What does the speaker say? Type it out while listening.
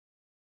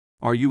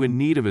Are you in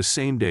need of a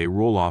same-day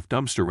roll-off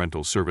dumpster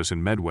rental service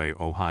in Medway,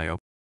 Ohio?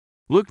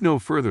 Look no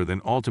further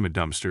than Ultimate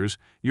Dumpsters,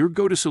 your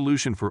go-to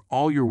solution for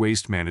all your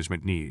waste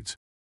management needs.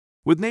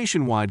 With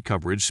nationwide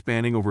coverage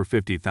spanning over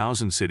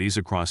 50,000 cities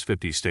across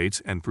 50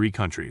 states and 3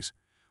 countries,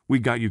 we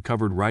got you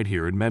covered right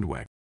here in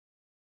Medway.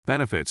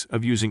 Benefits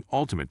of using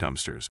Ultimate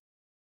Dumpsters.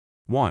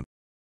 1.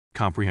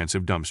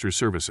 Comprehensive dumpster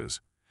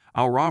services.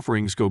 Our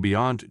offerings go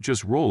beyond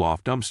just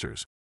roll-off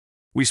dumpsters.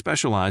 We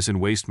specialize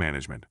in waste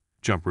management,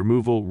 jump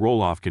removal,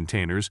 roll-off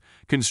containers,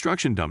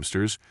 construction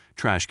dumpsters,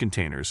 trash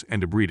containers,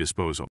 and debris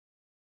disposal.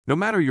 No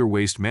matter your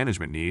waste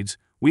management needs,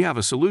 we have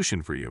a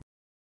solution for you.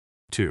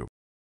 2.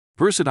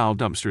 Versatile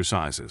dumpster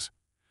sizes.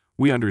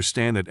 We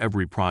understand that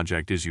every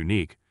project is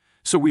unique,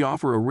 so we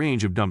offer a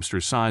range of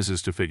dumpster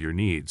sizes to fit your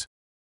needs.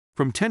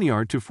 From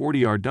 10-yard to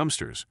 40-yard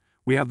dumpsters,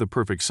 we have the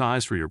perfect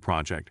size for your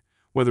project,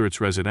 whether it's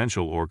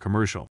residential or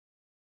commercial.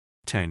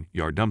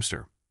 10-yard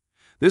dumpster.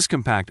 This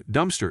compact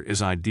dumpster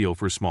is ideal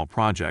for small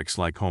projects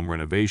like home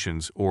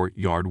renovations or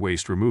yard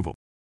waste removal.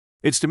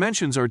 Its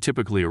dimensions are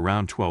typically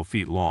around 12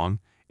 feet long,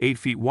 8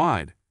 feet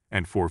wide,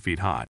 and 4 feet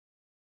high.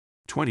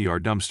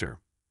 20-yard dumpster.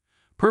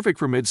 Perfect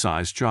for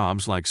mid-sized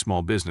jobs like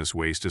small business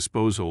waste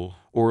disposal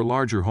or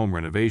larger home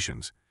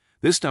renovations,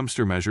 this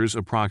dumpster measures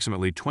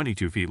approximately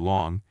 22 feet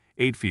long,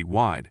 8 feet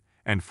wide,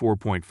 and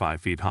 4.5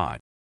 feet high.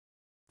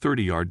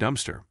 30-yard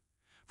dumpster.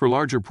 For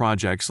larger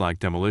projects like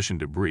demolition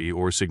debris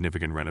or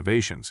significant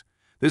renovations,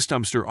 this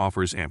dumpster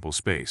offers ample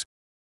space.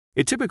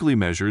 It typically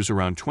measures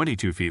around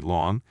 22 feet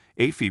long,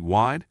 8 feet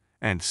wide,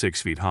 and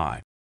 6 feet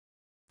high.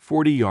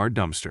 40-yard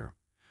dumpster.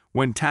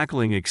 When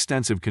tackling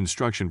extensive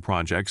construction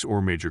projects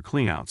or major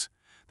cleanouts,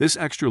 this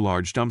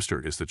extra-large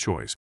dumpster is the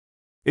choice.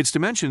 Its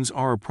dimensions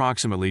are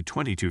approximately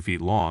 22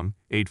 feet long,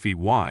 8 feet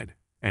wide,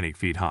 and 8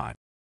 feet high.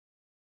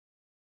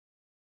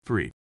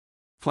 3.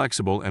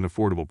 Flexible and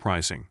affordable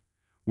pricing.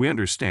 We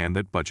understand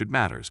that budget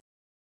matters.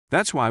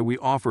 That's why we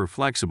offer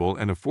flexible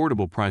and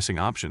affordable pricing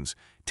options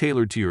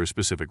tailored to your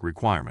specific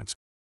requirements.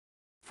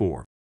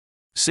 4.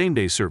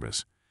 Same-day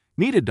service.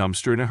 Need a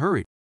dumpster in a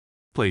hurry?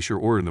 Place your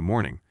order in the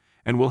morning,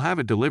 and we'll have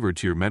it delivered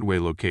to your Medway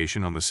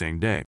location on the same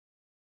day.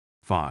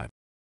 5.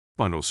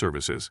 Bundle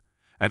services.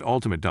 At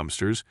Ultimate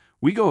Dumpsters,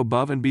 we go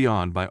above and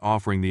beyond by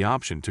offering the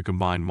option to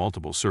combine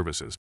multiple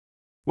services.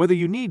 Whether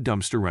you need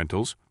dumpster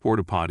rentals,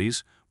 porta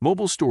potties,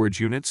 mobile storage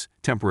units,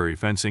 temporary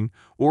fencing,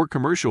 or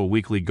commercial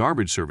weekly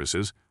garbage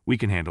services, we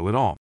can handle it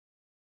all.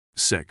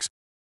 6.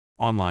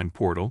 Online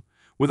portal.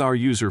 With our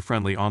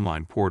user-friendly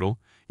online portal,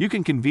 you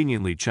can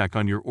conveniently check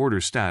on your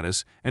order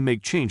status and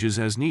make changes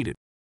as needed.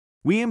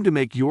 We aim to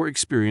make your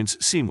experience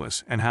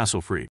seamless and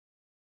hassle-free.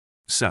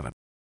 7.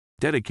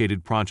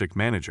 Dedicated project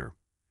manager.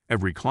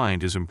 Every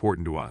client is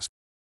important to us.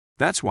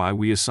 That's why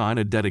we assign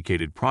a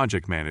dedicated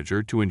project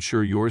manager to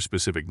ensure your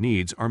specific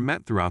needs are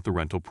met throughout the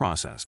rental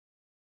process.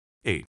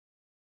 8.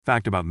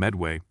 Fact about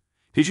Medway.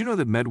 Did you know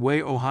that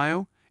Medway,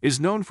 Ohio, is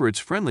known for its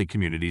friendly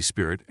community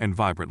spirit and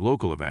vibrant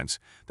local events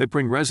that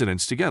bring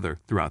residents together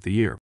throughout the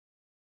year?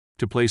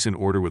 To place an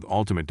order with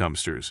Ultimate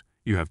Dumpsters,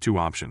 you have 2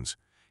 options.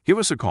 Give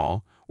us a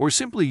call or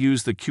simply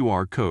use the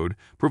QR code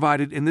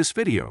provided in this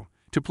video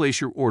to place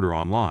your order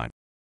online.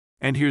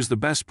 And here's the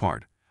best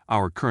part.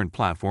 Our current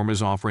platform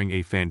is offering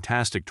a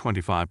fantastic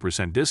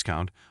 25%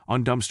 discount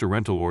on dumpster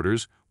rental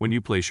orders when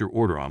you place your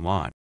order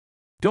online.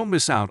 Don't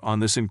miss out on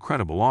this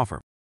incredible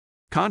offer.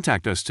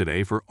 Contact us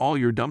today for all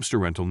your dumpster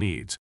rental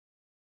needs.